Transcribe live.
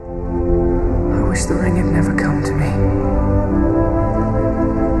wish the ring had never come to me.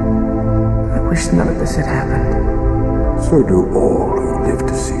 I wish none of this had happened. So do all who live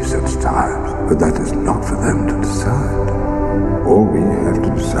to see such times, but that is not for them to decide. All we have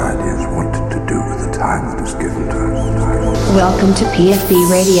to decide is what to do with the time that is given to us. Welcome to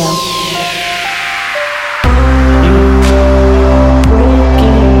PFB Radio.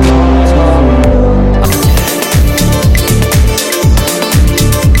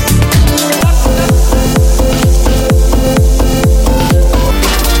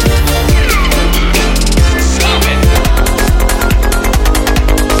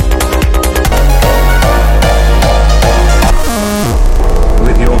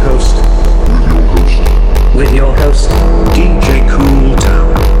 DJ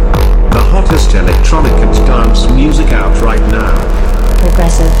Cooltown, the hottest electronic and dance music out right now.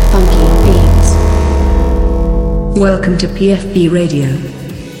 Progressive, funky beats. Welcome to PFB Radio.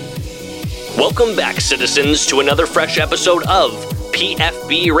 Welcome back, citizens, to another fresh episode of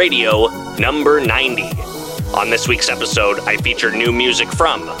PFB Radio number 90. On this week's episode, I feature new music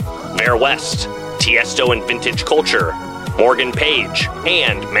from Mayor West, Tiesto and Vintage Culture, Morgan Page,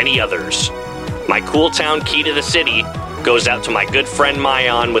 and many others. My Cool Town key to the city goes out to my good friend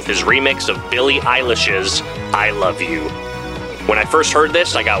Mayan with his remix of Billie Eilish's I Love You. When I first heard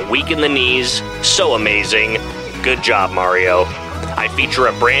this, I got weak in the knees. So amazing. Good job, Mario. I feature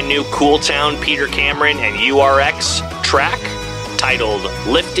a brand new Cool Town Peter Cameron and URX track titled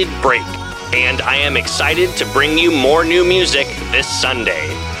Lifted Break, and I am excited to bring you more new music this Sunday.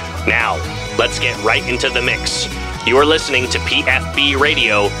 Now, let's get right into the mix. You are listening to PFB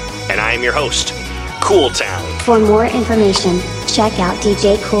Radio, and I am your host, Cool Town. For more information, check out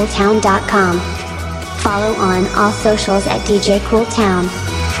djcooltown.com. Follow on all socials at DJ Cooltown.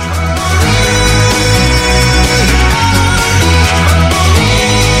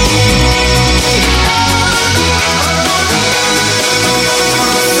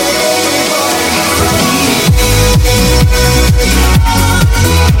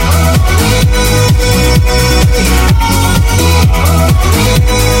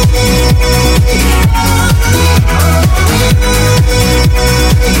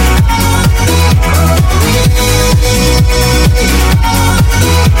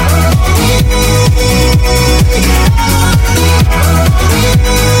 Yeah.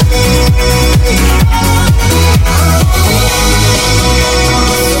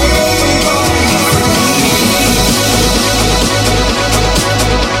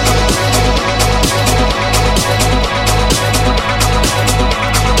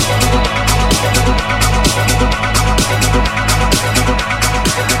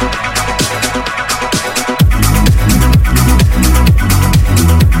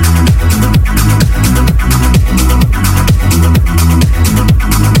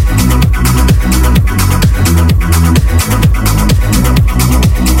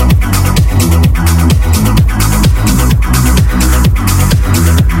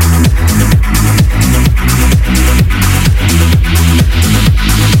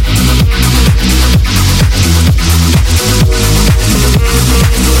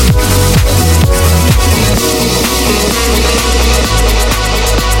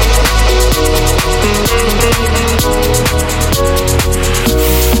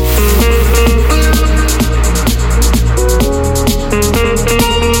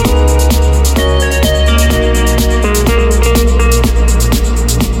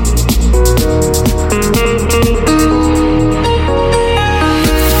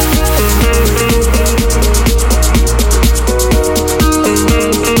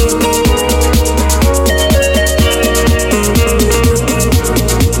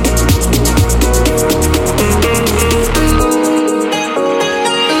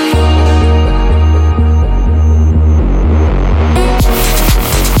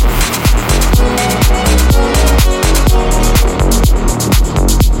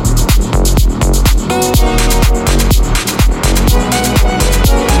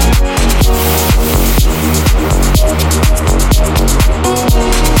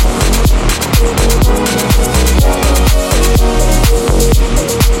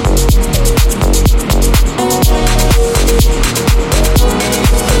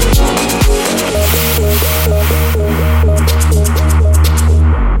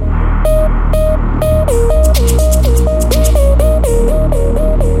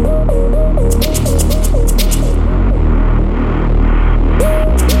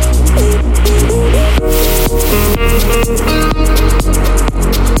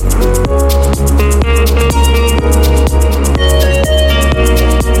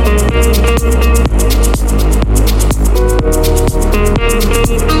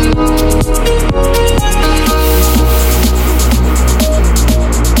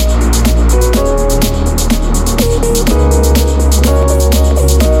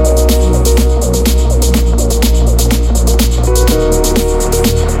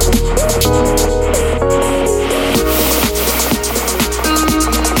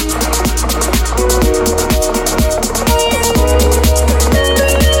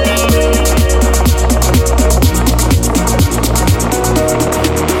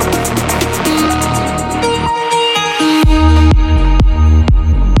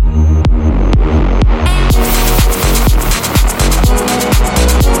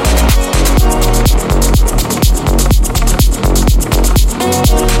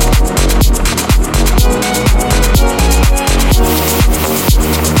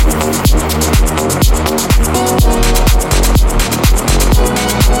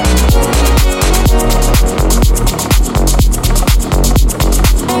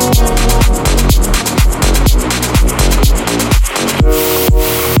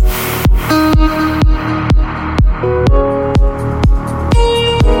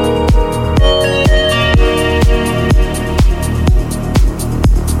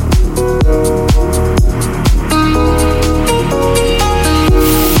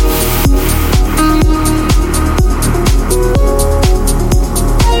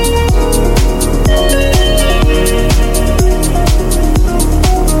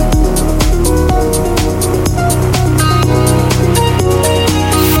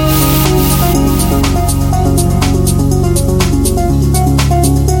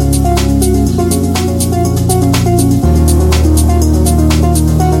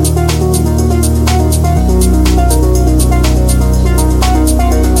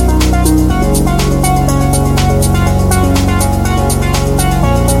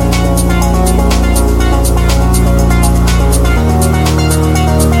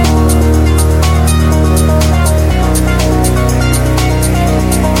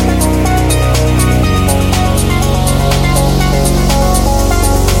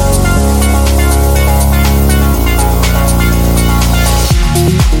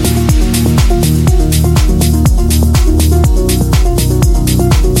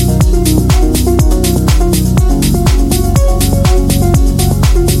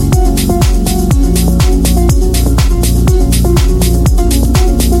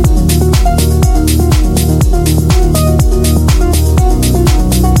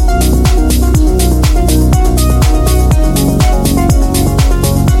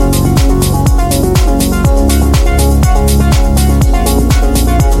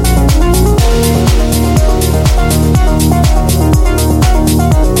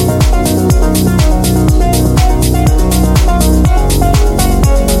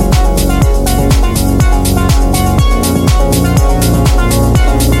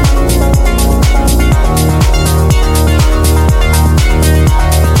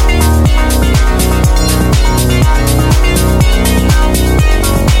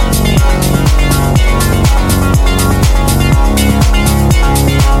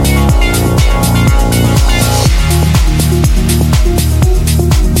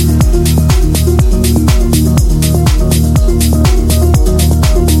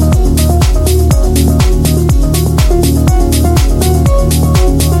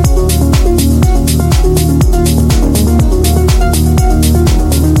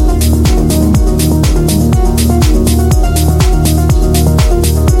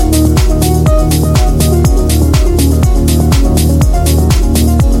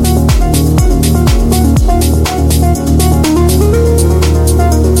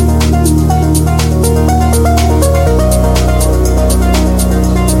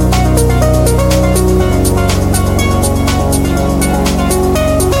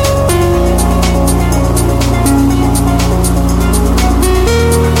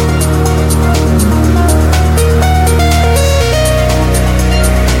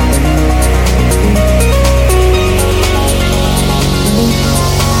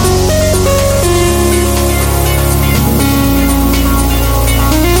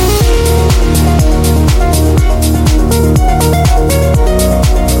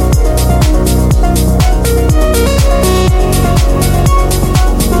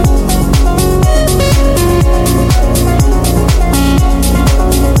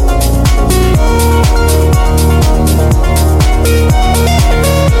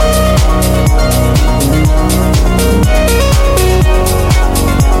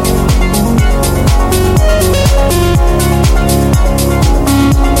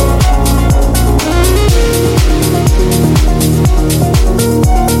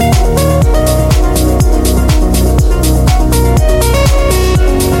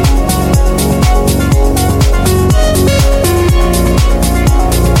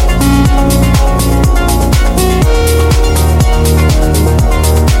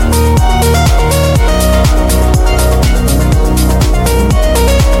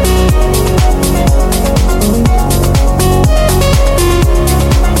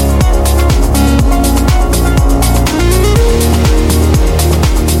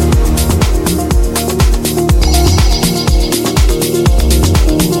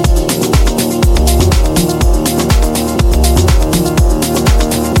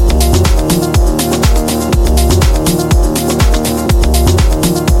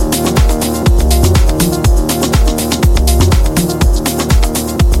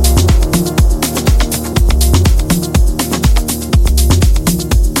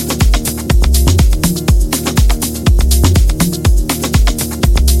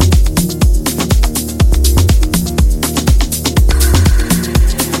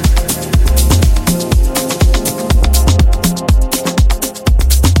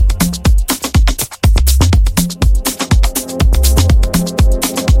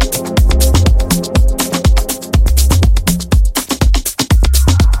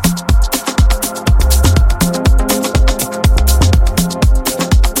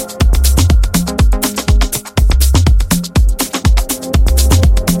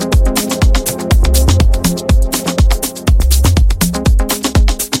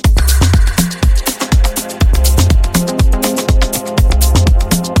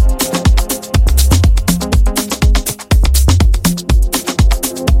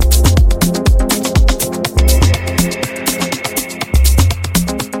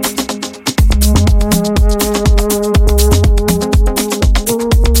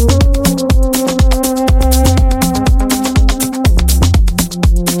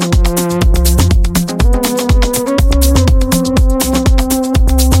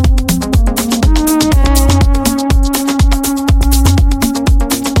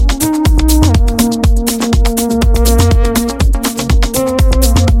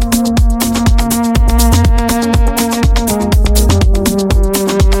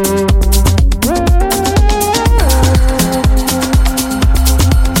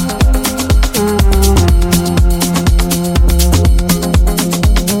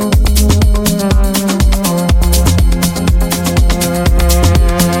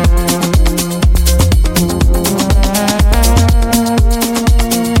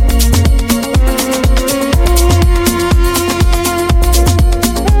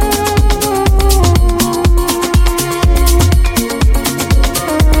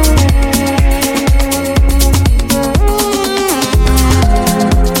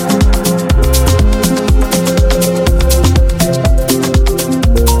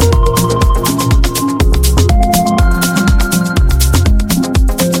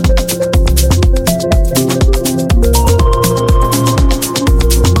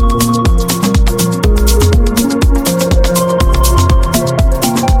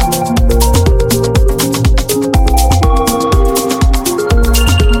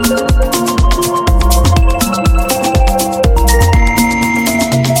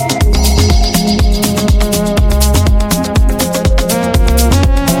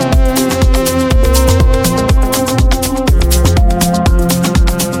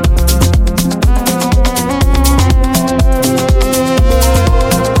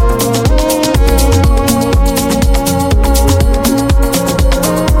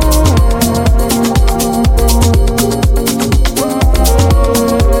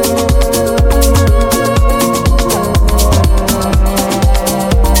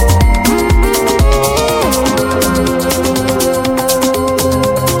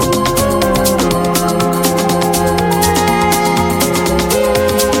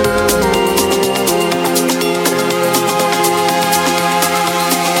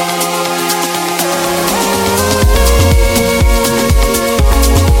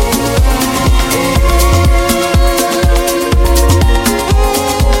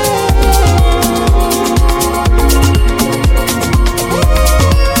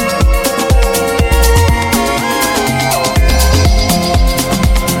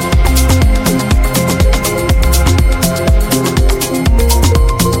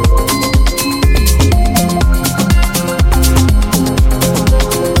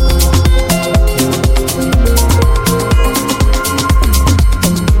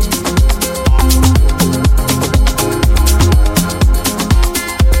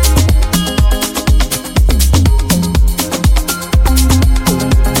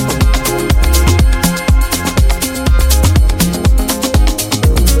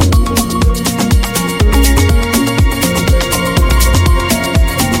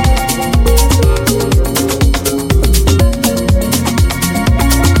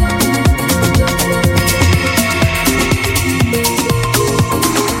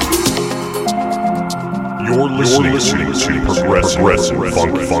 listening to progressive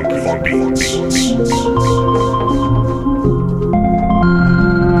funky beats.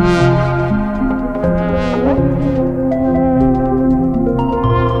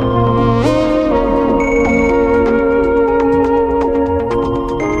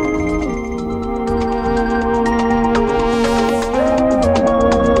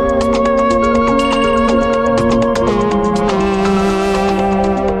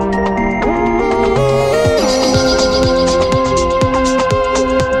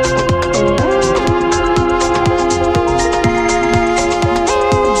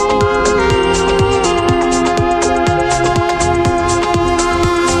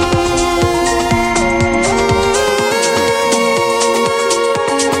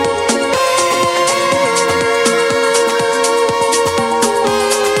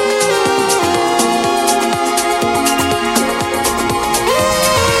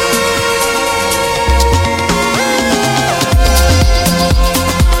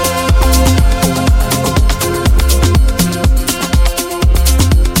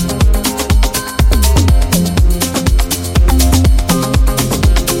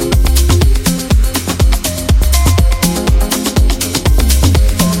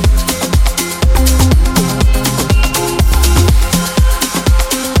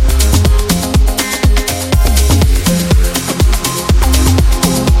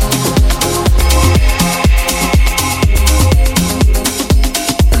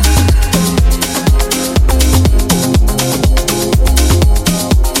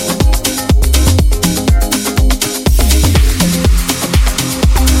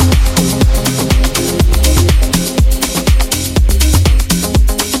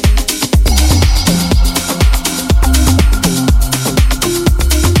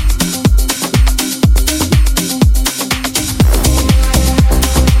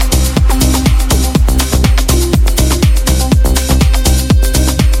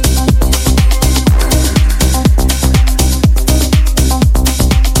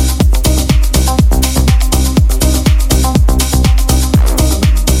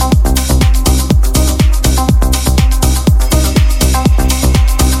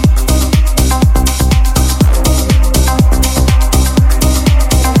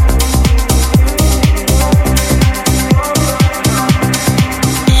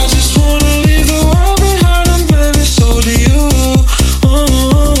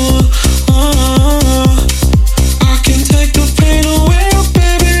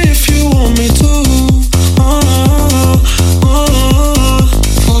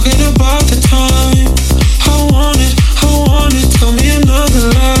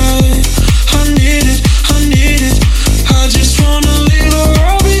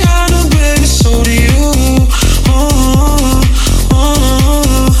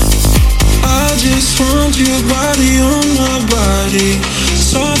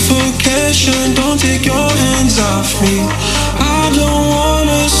 suffocation. Don't take your hands off me. I don't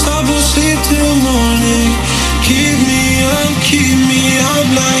wanna stop or sleep till morning. Keep me up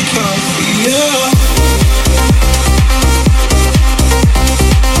like coffee, yeah.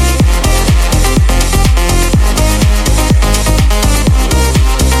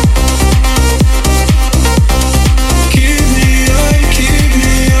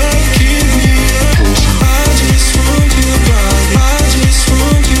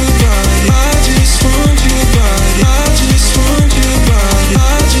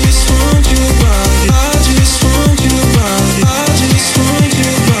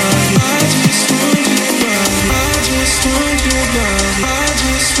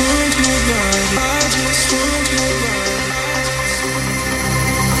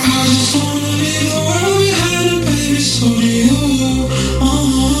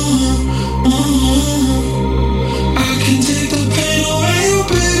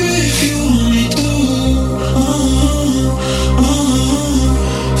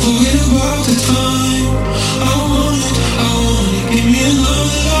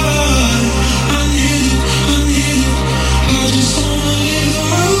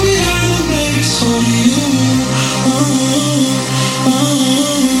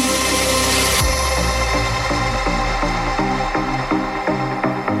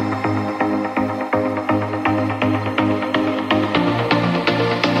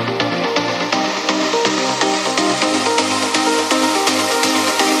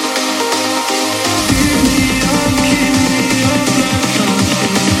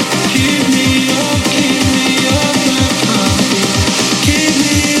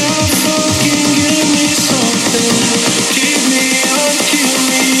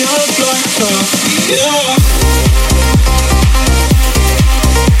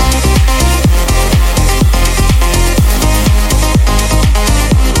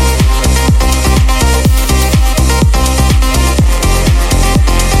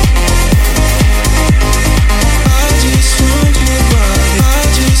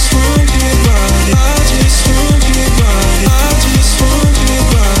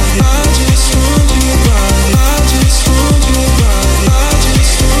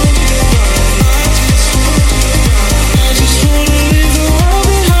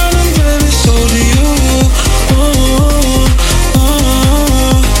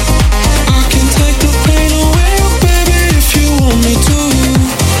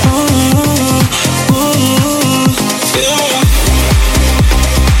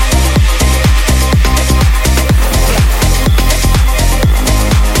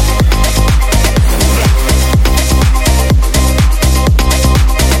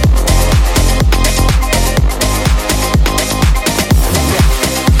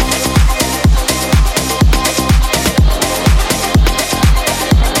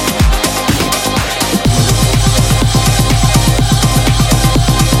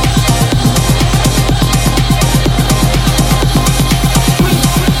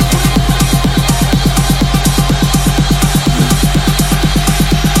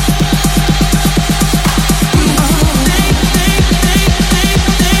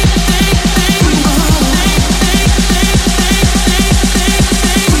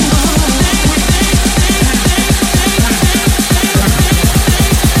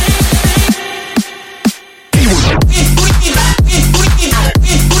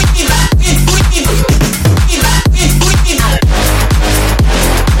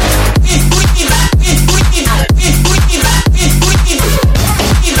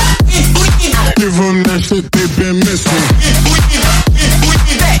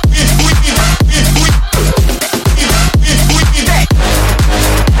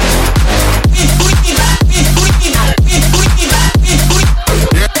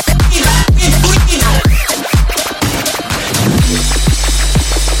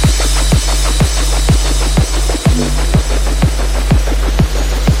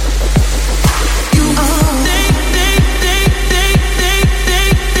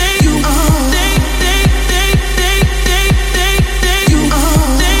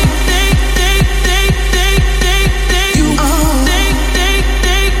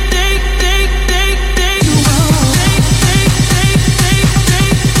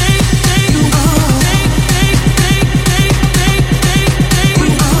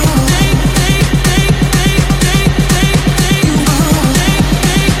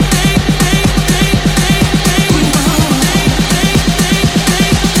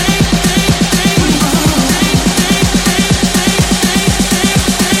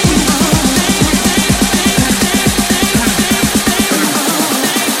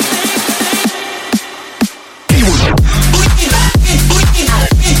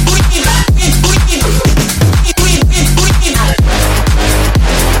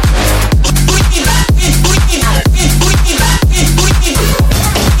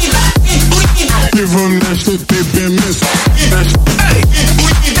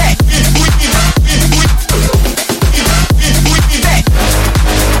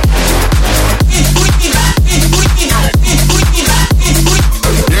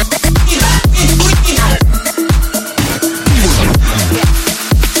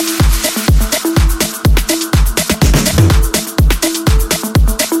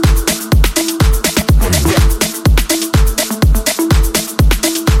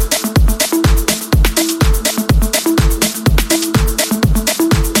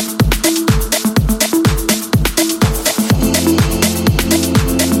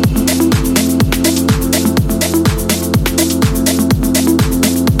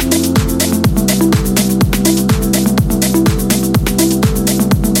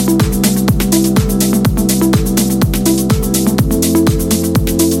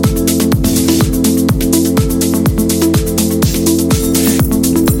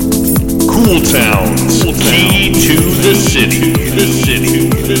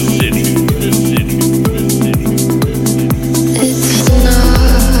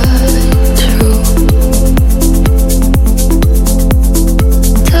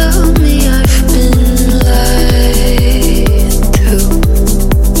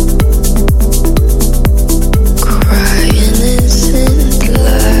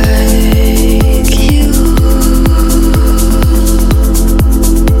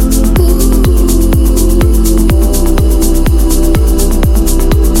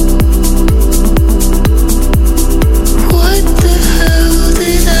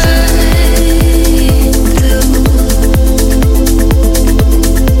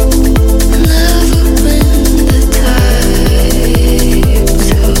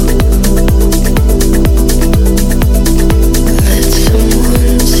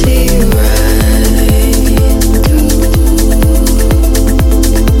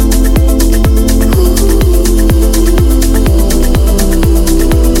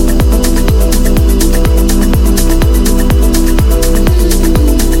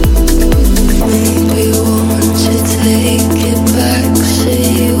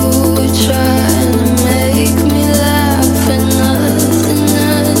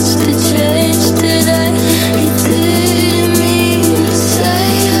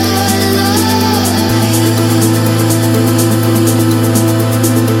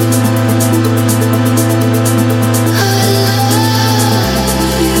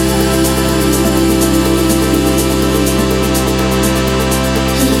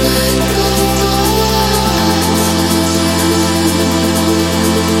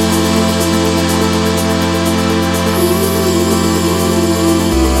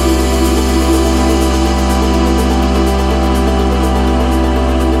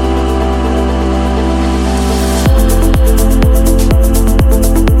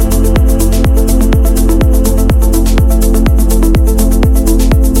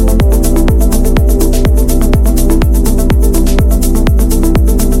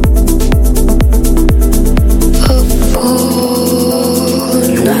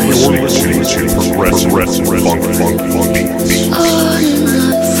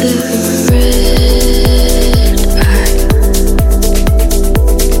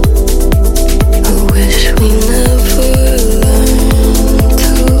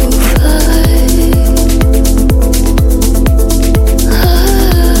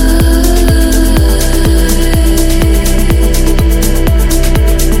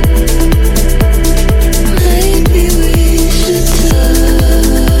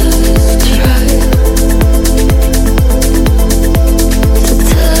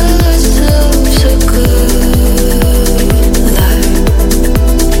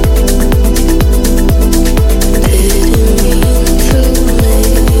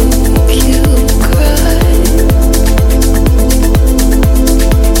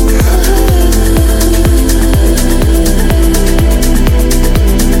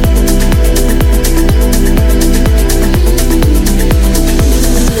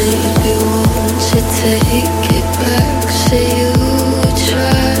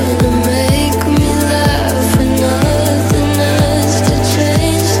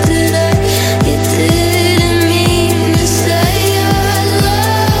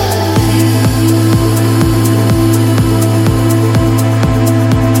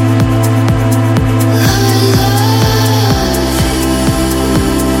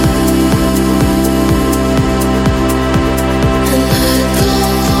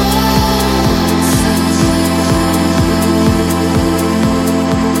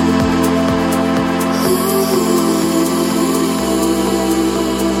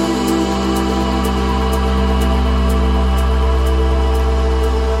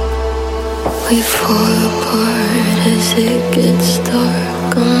 We fall apart as it gets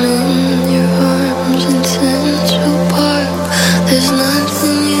dark. I'm in your arms in Central Park. There's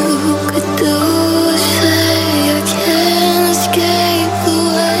nothing you could do or say. I can't escape the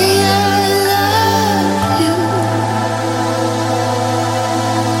way I love you.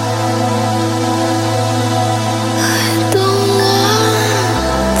 I don't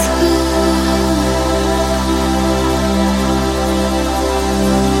want to,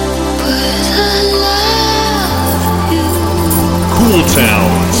 but I love you. Cool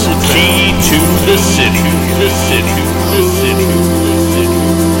Town's key to the city. The city. The city. The city.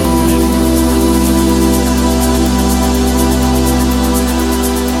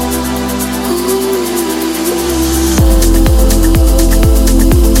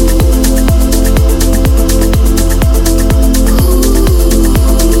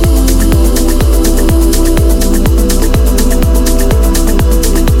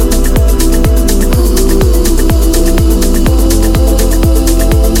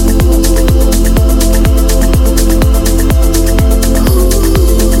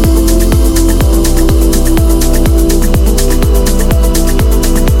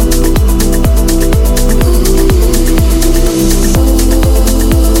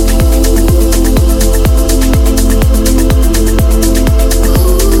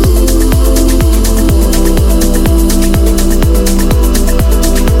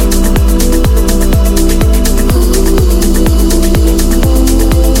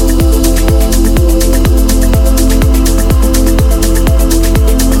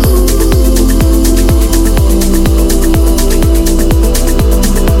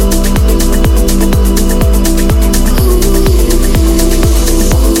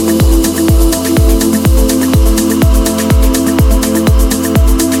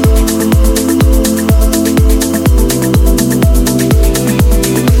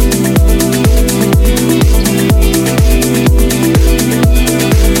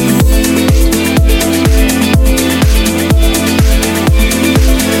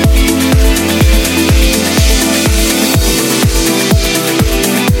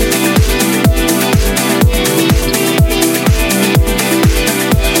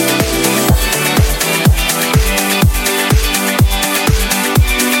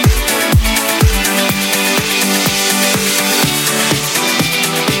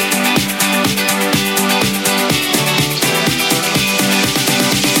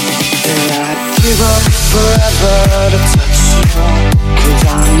 Forever to touch you, 'cause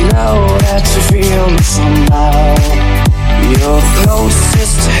I know that you feel me somehow. You're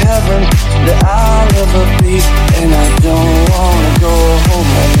closest to heaven that I'll ever be, and I don't wanna go home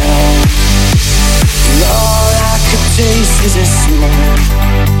right now. And all I could taste is this moment,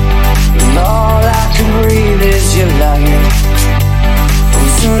 and all I can breathe is your light. And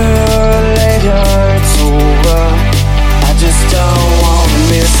sooner or later it's over, I just don't wanna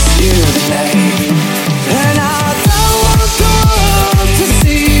miss you tonight. And I don't want the world to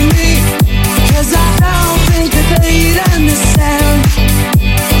see me, 'cause I don't think that they'd understand.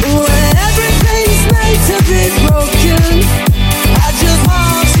 When everything's made to be broken, I just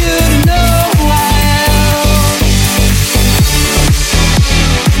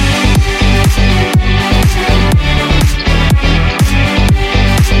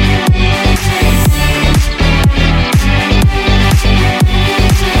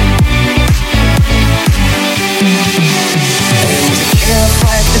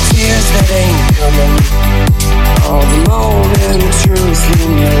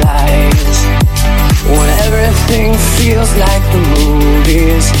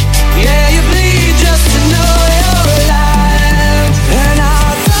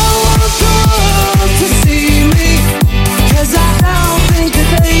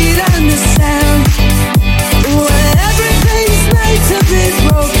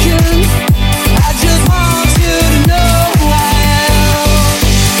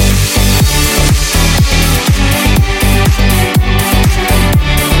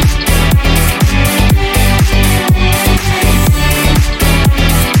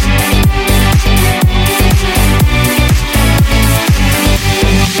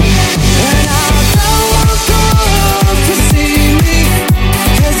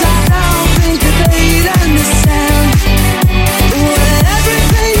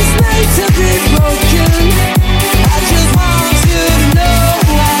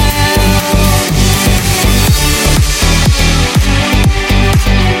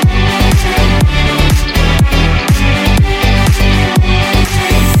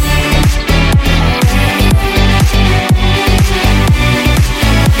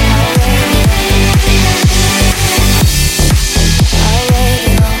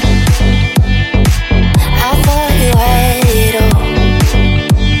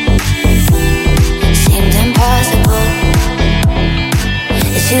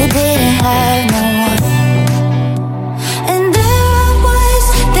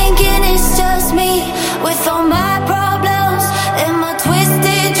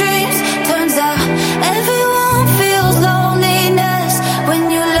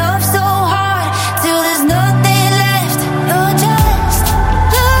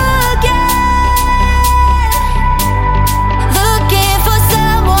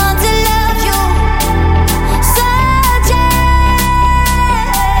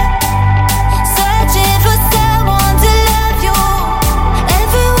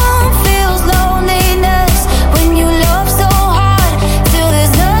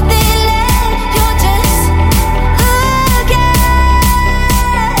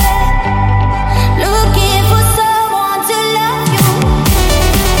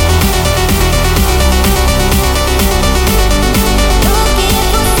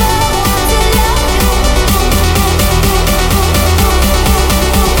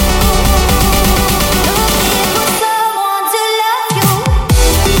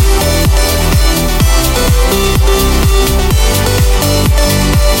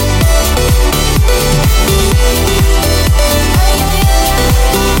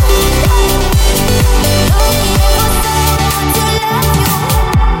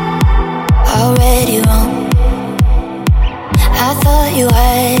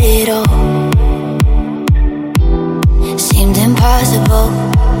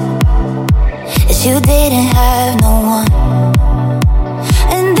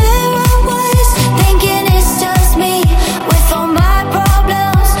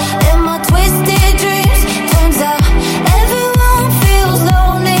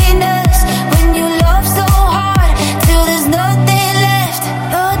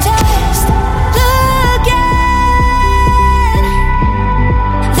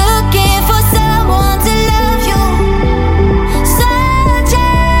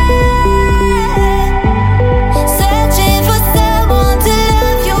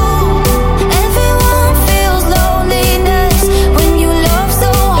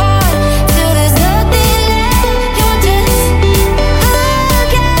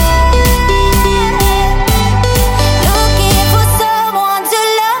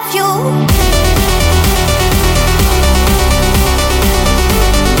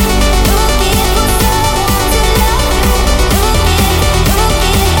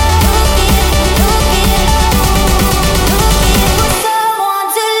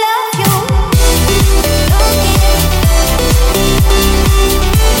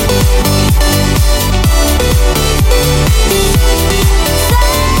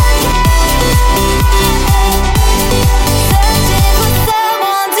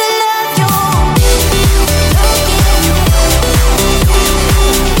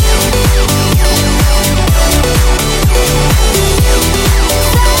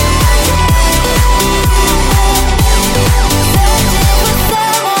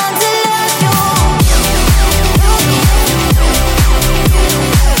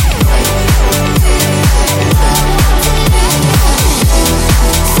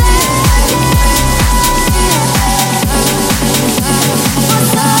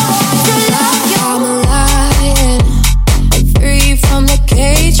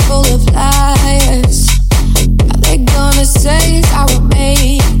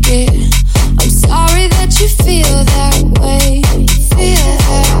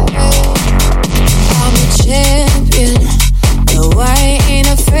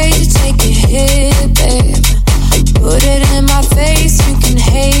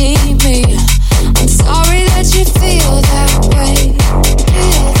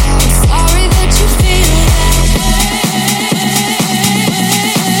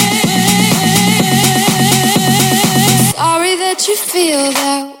you feel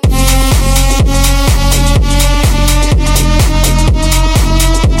that?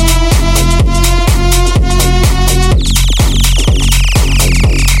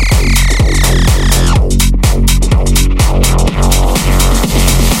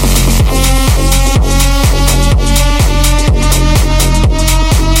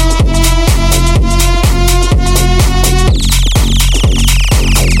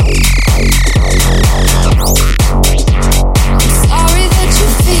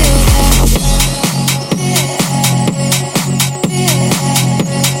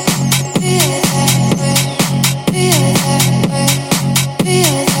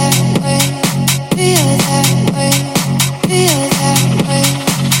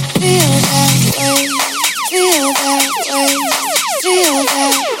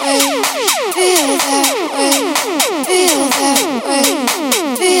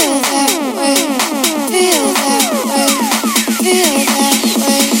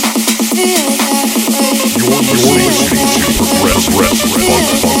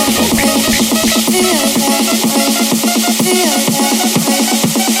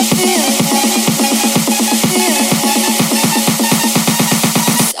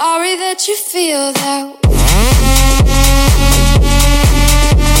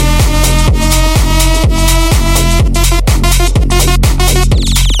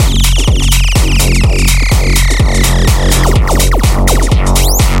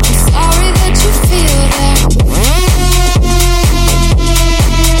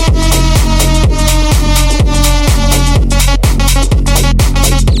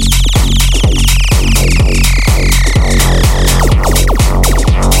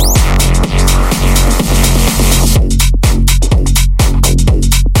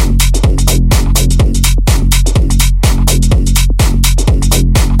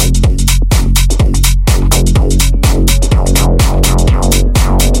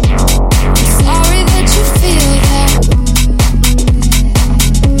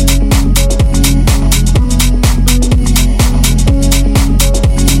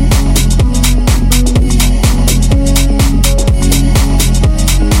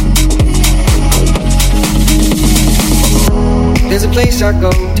 I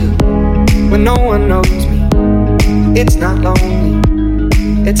go to when no one knows me. It's not lonely,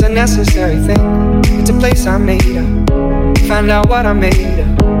 it's a necessary thing. It's a place I made up, find out what I made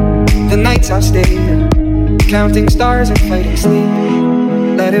of. The nights I've stayed up, counting stars and fighting sleep.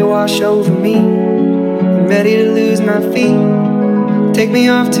 Let it wash over me, I'm ready to lose my feet. Take me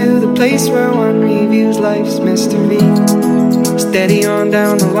off to the place where one reviews life's mystery. Steady on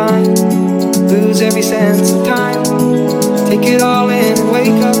down the line, lose every sense of time. Take it all in and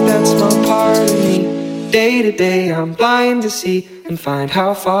wake up that small part of me. Day to day I'm blind to see and find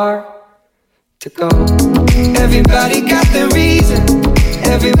how far to go. Everybody got their reason,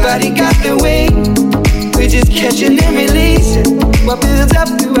 everybody got their way. We're just catching and releasing what builds up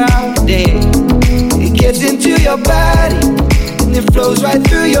throughout the day. It gets into your body and it flows right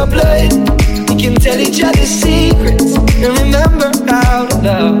through your blood. We can tell each other secrets and remember how to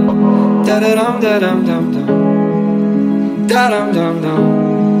love. Da-da-dum, da-dum, dum-dum. Da-dum-dum-dum,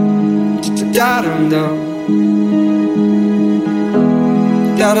 da-dum-dum,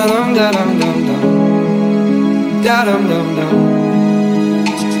 da-dum-dum-dum-dum, da-dum-dum-dum,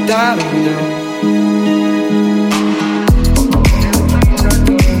 da-dum-dum.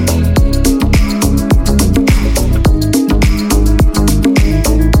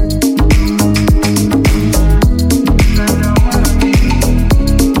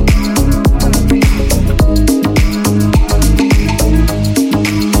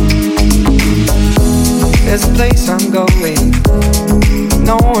 There's a place I'm going,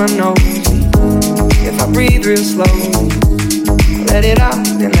 no one knows me. If I breathe real slowly, let it out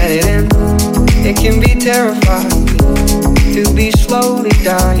and let it in. It can be terrifying to be slowly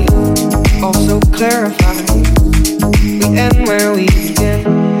dying, also clarifying. We end where we begin,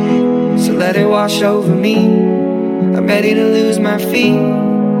 so let it wash over me. I'm ready to lose my feet.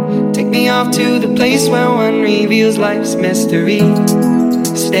 Take me off to the place where one reveals life's mystery.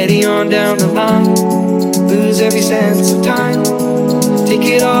 Steady on down the line, lose every sense of time. Take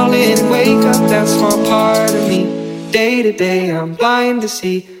it all in and wake up that small part of me. Day to day I'm blind to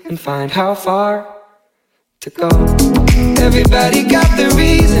see and find how far to go. Everybody got their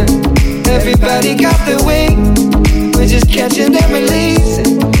reason, everybody got their way. We're just catching and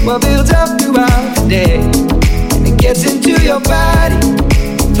releasing what builds up throughout the day. And it gets into your body,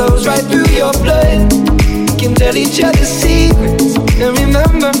 flows right through your blood. We can tell each other secrets and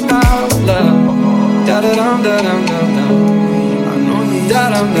remember how to love. Da-da-dum, da-dum, da-dum, da-dum,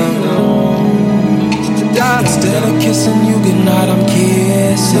 da-dum, da-dum, Instead of kissing you goodnight, I'm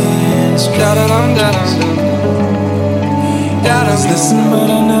kissing straight. I was listening but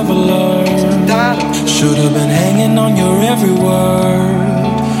I never learned. Should've been hanging on your every word.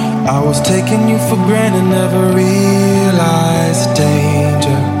 I was taking you for granted, never realized the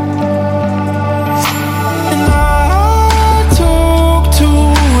danger. And I took too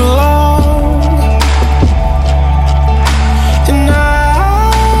long. And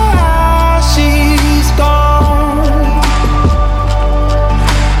now she's gone.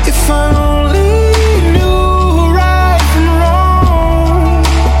 If I only knew right from wrong,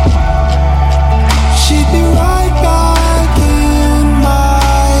 she'd be right back in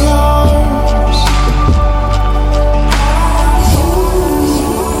my arms.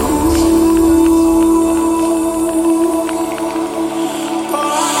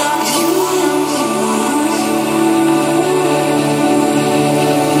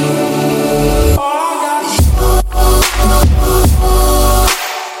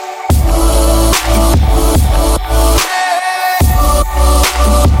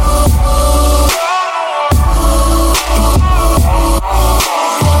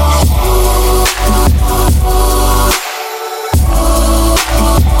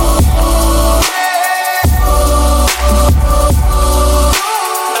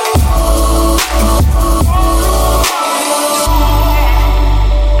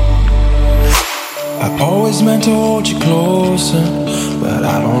 Always meant to hold you closer, but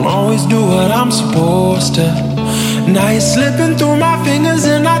I don't always do what I'm supposed to. Now you're slipping through my fingers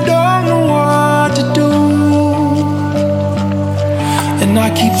and I don't know what to do. And I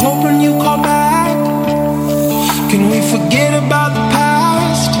keep hoping you call back. Can we forget about the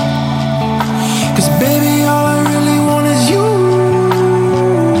past? 'Cause baby, all I really want is you.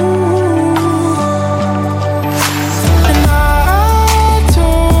 And I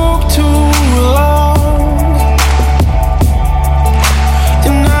took too long.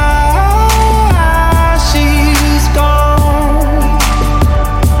 And now she's gone.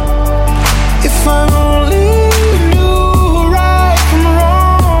 If I only knew right from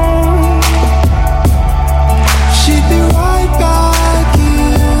wrong, she'd be right back.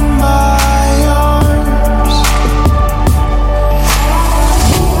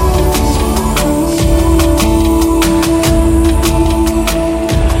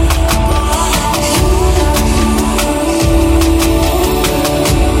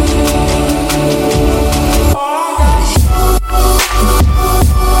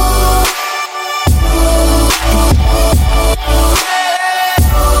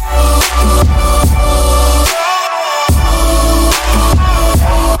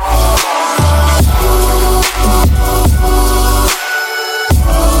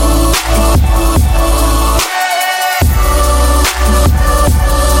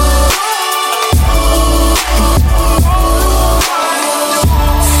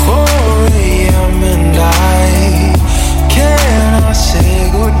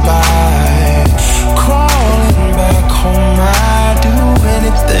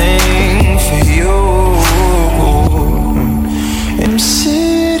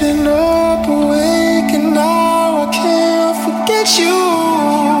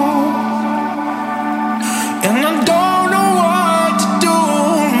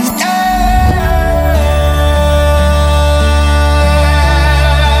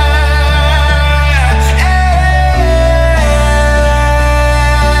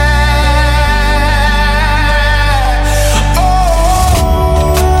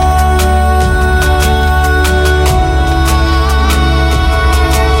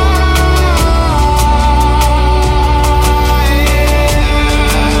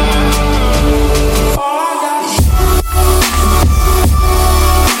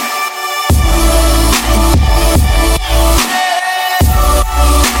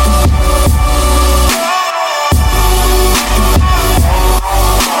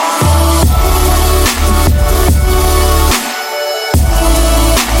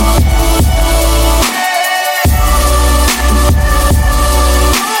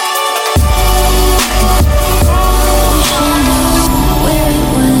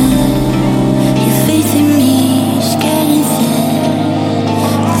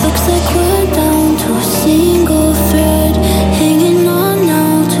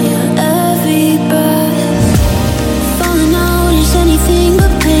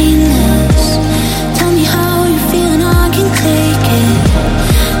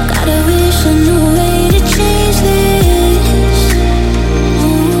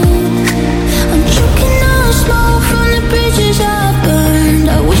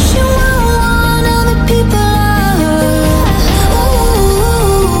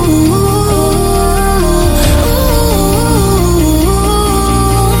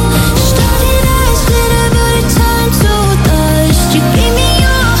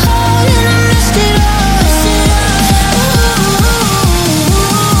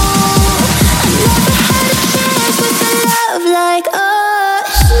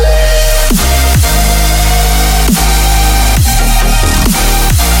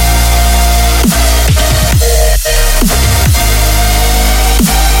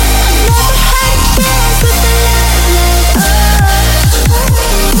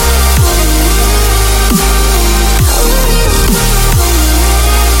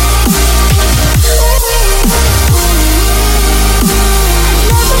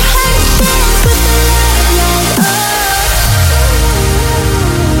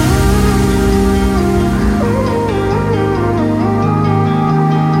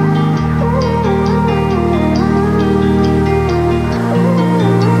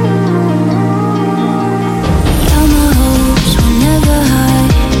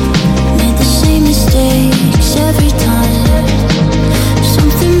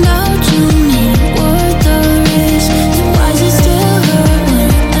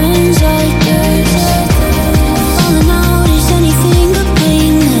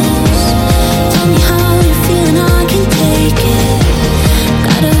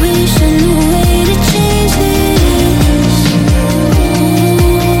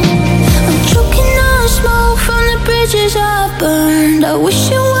 And I wish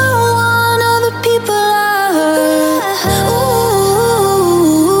you were one of the people I hurt.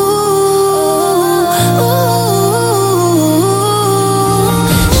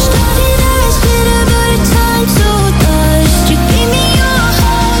 Started as bitter, but it turned to dust. You gave me your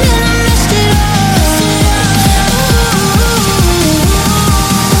heart and I messed it up.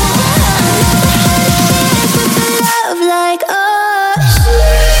 Love like us.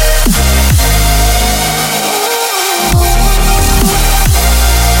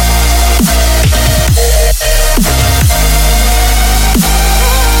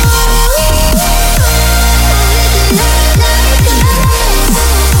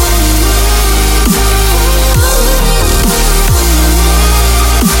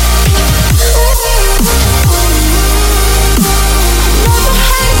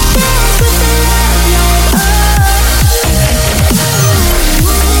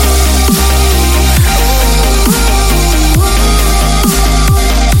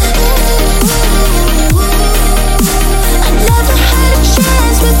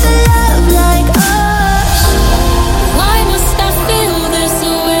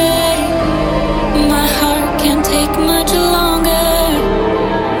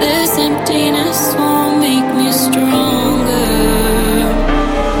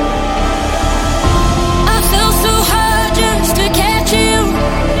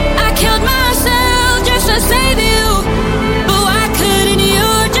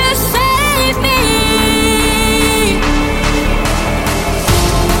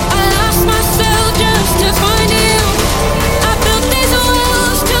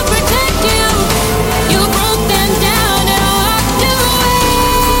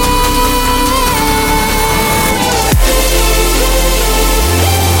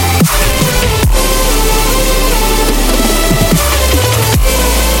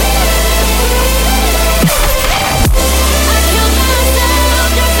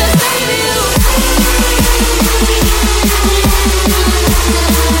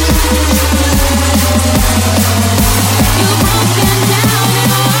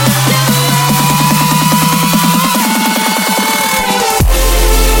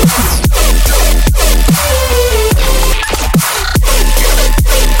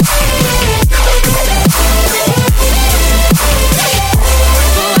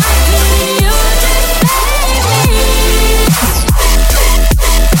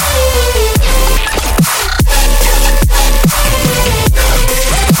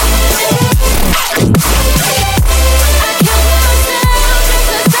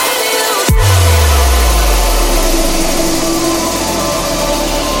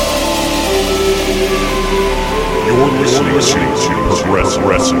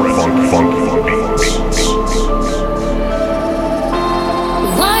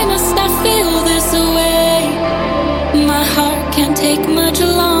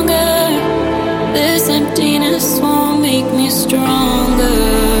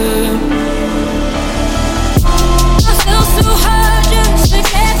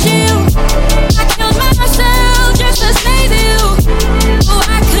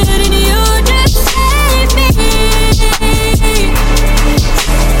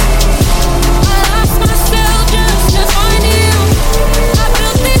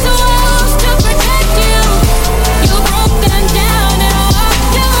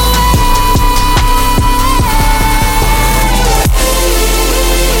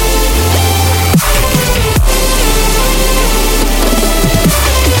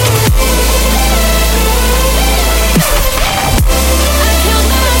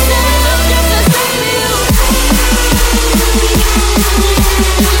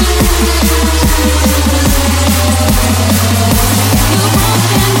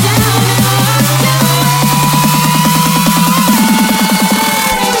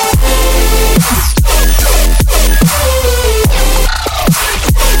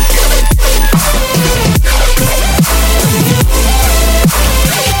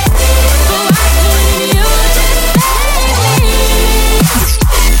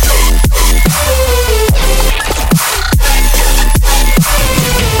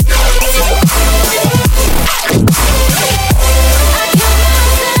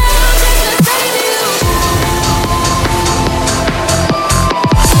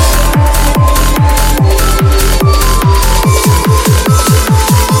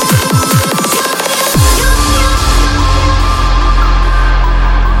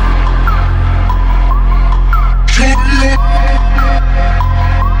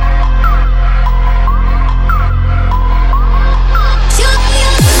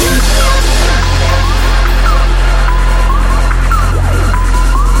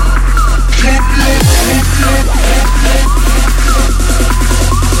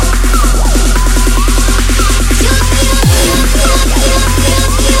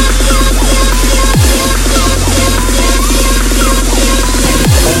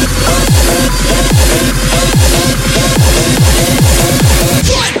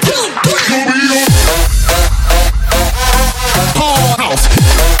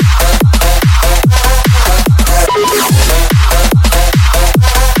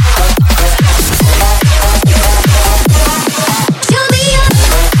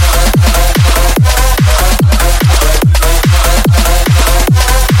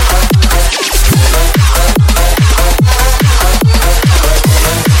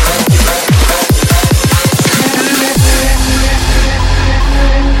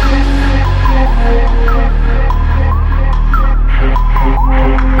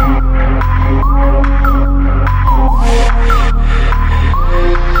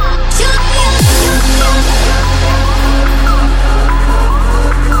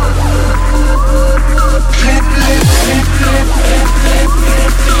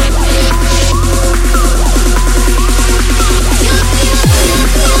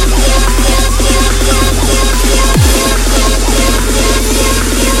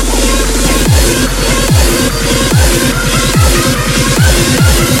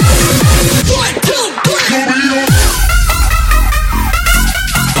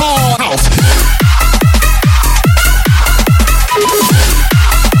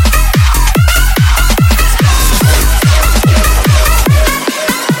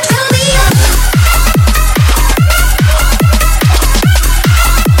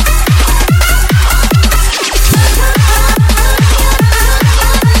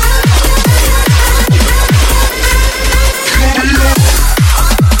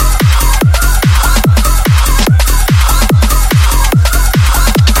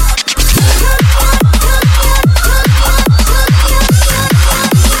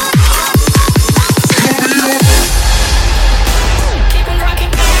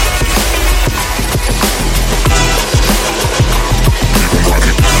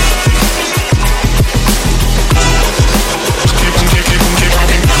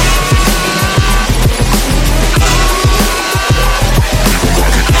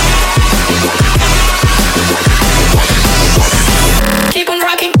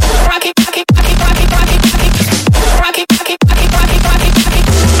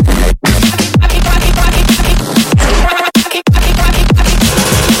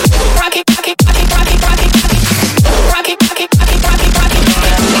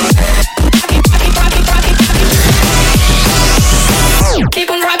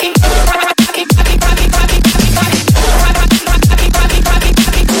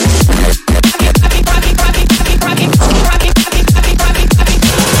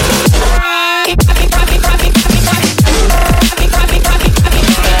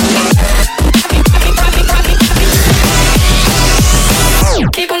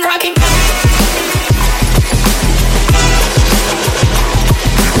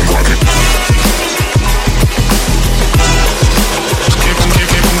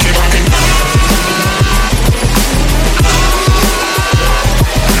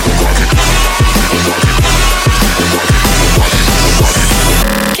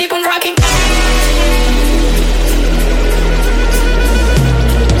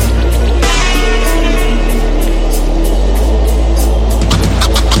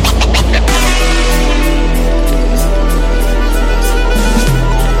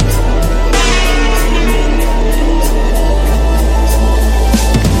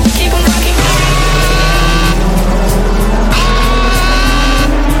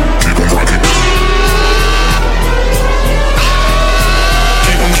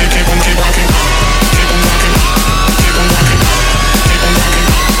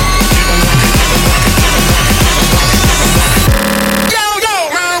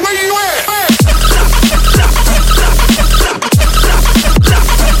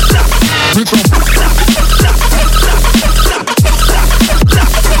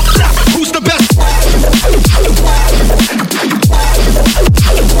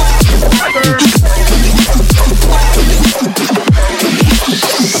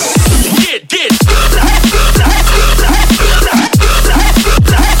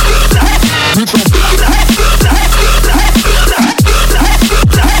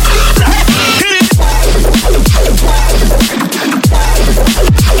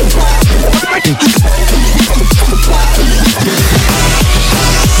 Music.